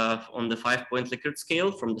answers on the 5-point Likert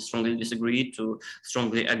scale, from the strongly disagree to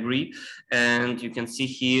strongly agree. And you can see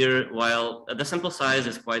here, while the sample size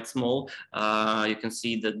is quite small, you can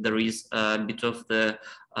see that there is a bit of the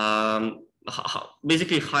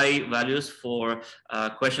basically high values for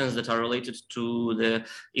questions that are related to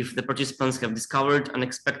if the participants have discovered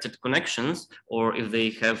unexpected connections, or if they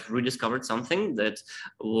have rediscovered something that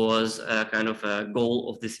was kind of a goal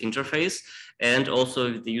of this interface, and also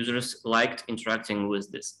if the users liked interacting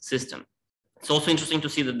with this system. It's also interesting to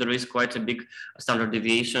see that there is quite a big standard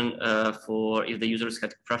deviation for if the users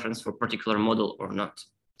had preference for a particular model or not.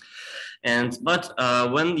 But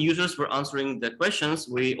when users were answering the questions,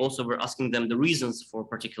 we also were asking them the reasons for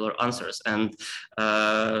particular answers. And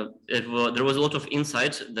there was a lot of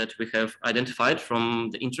insight that we have identified from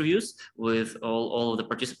the interviews with all of the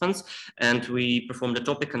participants. And we performed a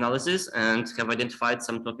topic analysis and have identified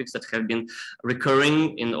some topics that have been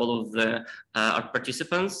recurring in all of the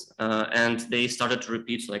participants. And they started to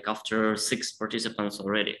repeat like after 6 participants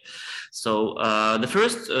already. So the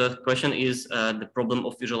first question is the problem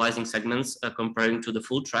of visualizing segments comparing to the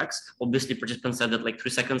full tracks. Obviously, participants said that like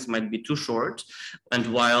 3 seconds might be too short, and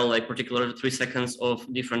while like particular 3 seconds of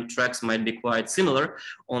different tracks might be quite similar,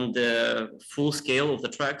 on the full scale of the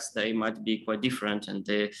tracks, they might be quite different, and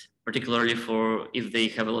they, particularly for if they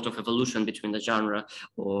have a lot of evolution between the genre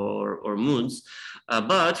or moods.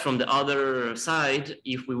 But from the other side,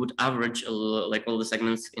 if we would average like all the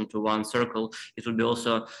segments into one circle, it would be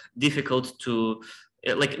also difficult to,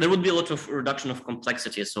 like there would be a lot of reduction of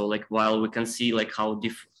complexity. So like while we can see like how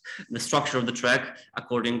the structure of the track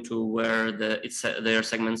according to where their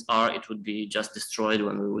segments are, it would be just destroyed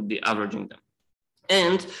when we would be averaging them.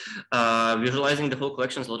 And visualizing the whole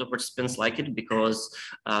collections, a lot of participants like it because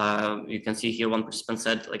you can see here one participant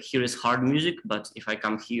said like, here is hard music, but if I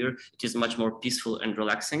come here, it is much more peaceful and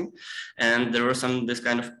relaxing. And there were some this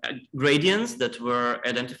kind of gradients that were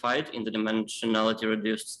identified in the dimensionality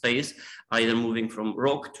reduced space, either moving from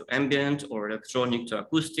rock to ambient or electronic to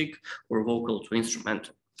acoustic or vocal to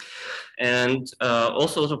instrumental. And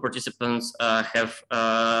also the participants have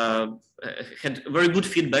had very good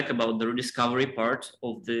feedback about the rediscovery part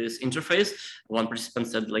of this interface. One participant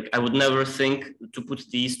said, like, I would never think to put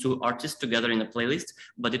these 2 artists together in a playlist,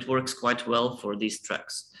 but it works quite well for these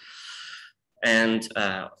tracks. And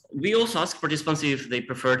we also asked participants if they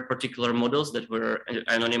preferred particular models that were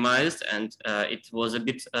anonymized, and it was a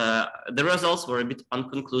bit, the results were a bit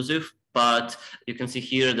unconclusive, but you can see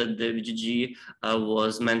here that the VGG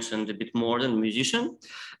was mentioned a bit more than musician.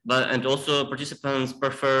 And also participants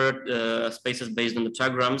preferred spaces based on the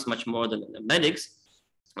tagrams much more than the embeddings,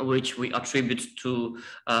 which we attribute to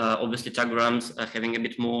obviously tagrams having a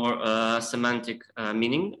bit more semantic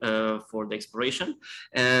meaning for the exploration.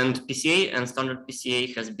 And PCA and standard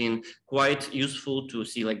PCA has been quite useful to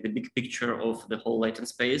see like the big picture of the whole latent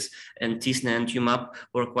space, and TSNA and UMAP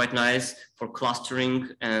were quite nice for clustering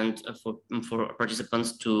and for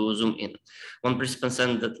participants to zoom in. One participant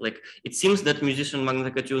said that like, it seems that musician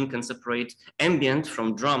magnetic tune can separate ambient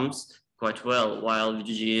from drums quite well, while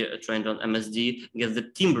VGG trained on MSD gets the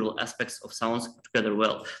timbral aspects of sounds together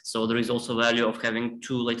well. So there is also value of having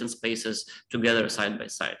 2 latent spaces together side by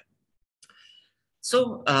side.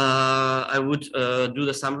 So I would do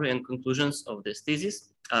the summary and conclusions of this thesis.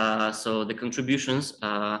 So the contributions,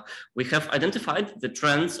 we have identified the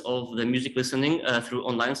trends of the music listening through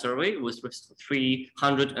online survey with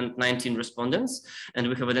 319 respondents. And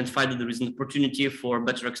we have identified that there is an opportunity for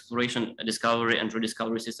better exploration, discovery and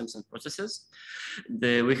rediscovery systems and processes.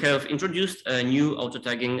 We have introduced a new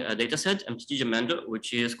auto-tagging dataset, MTT Jamendo,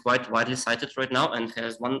 which is quite widely cited right now and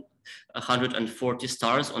has 140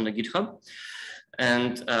 stars on the GitHub.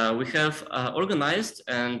 And we have organized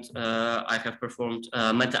and I have performed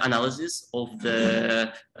meta-analysis of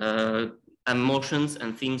the emotions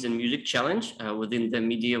and themes in music challenge within the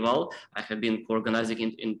medieval. I have been co-organizing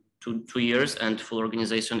in 2 years and full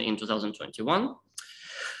organization in 2021.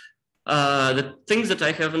 The things that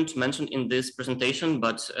I haven't mentioned in this presentation,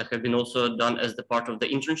 but have been also done as the part of the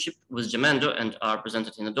internship with Jamendo and are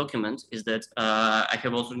presented in a document, is that I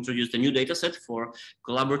have also introduced a new dataset for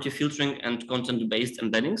collaborative filtering and content-based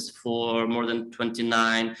embeddings for more than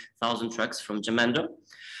 29,000 tracks from Jamendo.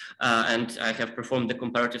 And I have performed the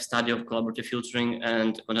comparative study of collaborative filtering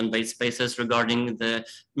and content-based spaces regarding the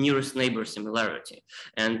nearest neighbor similarity,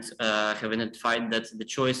 and have identified that the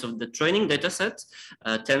choice of the training dataset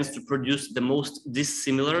tends to produce the most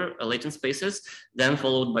dissimilar latent spaces, then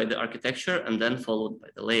followed by the architecture, and then followed by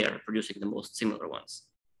the layer, producing the most similar ones.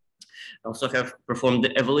 I also have performed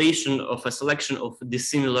the evaluation of a selection of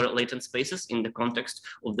dissimilar latent spaces in the context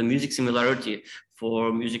of the music similarity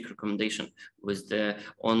for music recommendation with the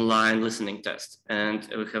online listening test. And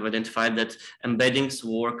we have identified that embeddings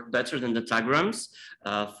work better than the tagrams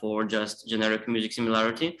for just generic music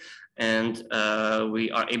similarity. And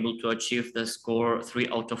we are able to achieve the score 3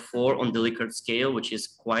 out of 4 on the Likert scale, which is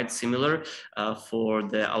quite similar for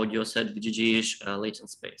the audio set VGG-ish latent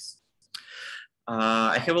space.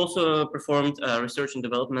 I have also performed research and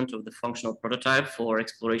development of the functional prototype for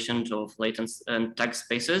exploration of latent and tag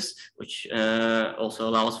spaces, which also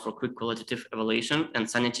allows for quick qualitative evaluation and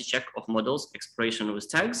sanity check of models exploration with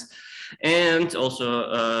tags. And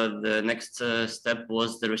also the next step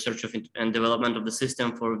was the research and development of the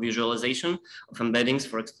system for visualization of embeddings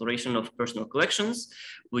for exploration of personal collections,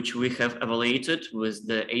 which we have evaluated with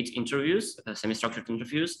the 8 interviews, semi-structured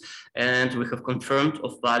interviews, and we have confirmed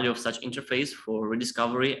of value of such interface for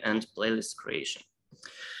rediscovery and playlist creation.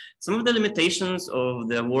 Some of the limitations of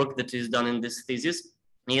the work that is done in this thesis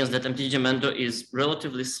is that MTG is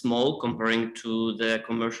relatively small comparing to the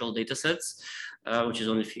commercial datasets, which is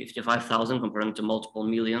only 55,000 comparing to multiple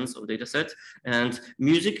millions of datasets. And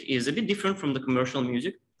music is a bit different from the commercial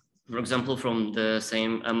music. For example, from the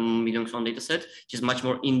same medium sound dataset, which is much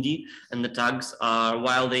more indie, and the tags are,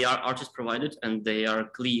 while they are artist provided and they are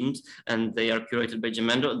cleaned and they are curated by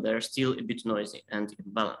Jamendo, they're still a bit noisy and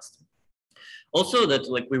imbalanced. Also, that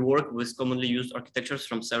we work with commonly used architectures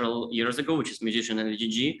from several years ago, which is Musician and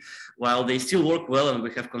VGG, while they still work well, and we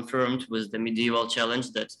have confirmed with the medieval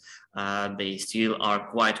challenge that they still are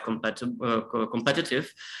quite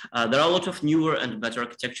competitive. There are a lot of newer and better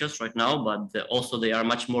architectures right now, but also they are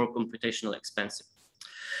much more computationally expensive.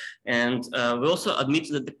 And we also admit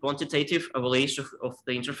that the quantitative evaluation of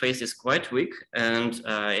the interface is quite weak, and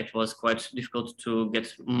it was quite difficult to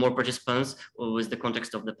get more participants with the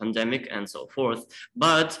context of the pandemic and so forth.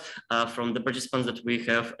 But from the participants that we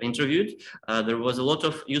have interviewed, there was a lot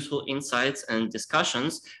of useful insights and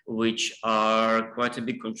discussions, which are quite a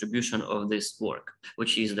big contribution of this work,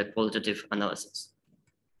 which is the qualitative analysis.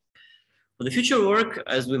 For the future work,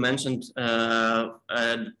 as we mentioned,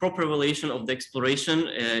 the proper evaluation of the exploration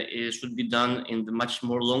should be done in the much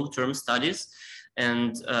more long-term studies.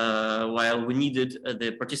 And while we needed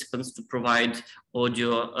the participants to provide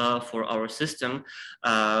audio for our system,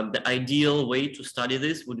 the ideal way to study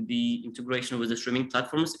this would be integration with the streaming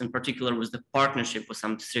platforms, in particular with the partnership with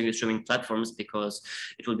some streaming platforms, because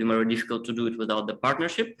it would be very difficult to do it without the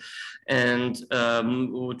partnership, and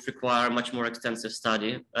would require much more extensive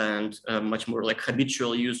study and much more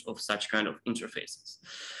habitual use of such kind of interfaces.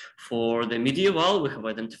 For the medieval, we have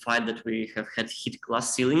identified that we have had hit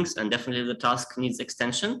class ceilings, and definitely the task needs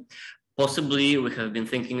extension. Possibly, we have been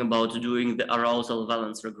thinking about doing the arousal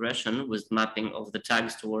valence regression with mapping of the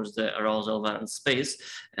tags towards the arousal valence space,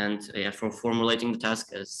 and for formulating the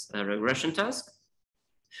task as a regression task.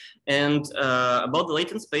 And about the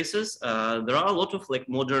latent spaces, there are a lot of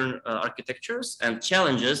modern architectures and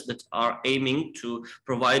challenges that are aiming to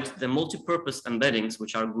provide the multi-purpose embeddings,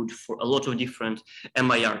 which are good for a lot of different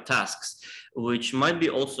MIR tasks, which might be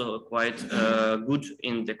also quite good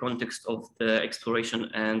in the context of the exploration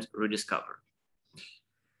and rediscovery.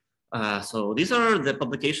 So these are the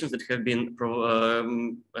publications that have been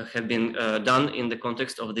done in the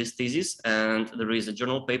context of this thesis, and there is a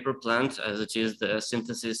journal paper planned, as it is the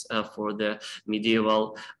synthesis for the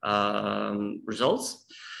medieval results.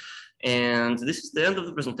 And this is the end of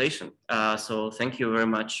the presentation. So thank you very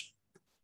much.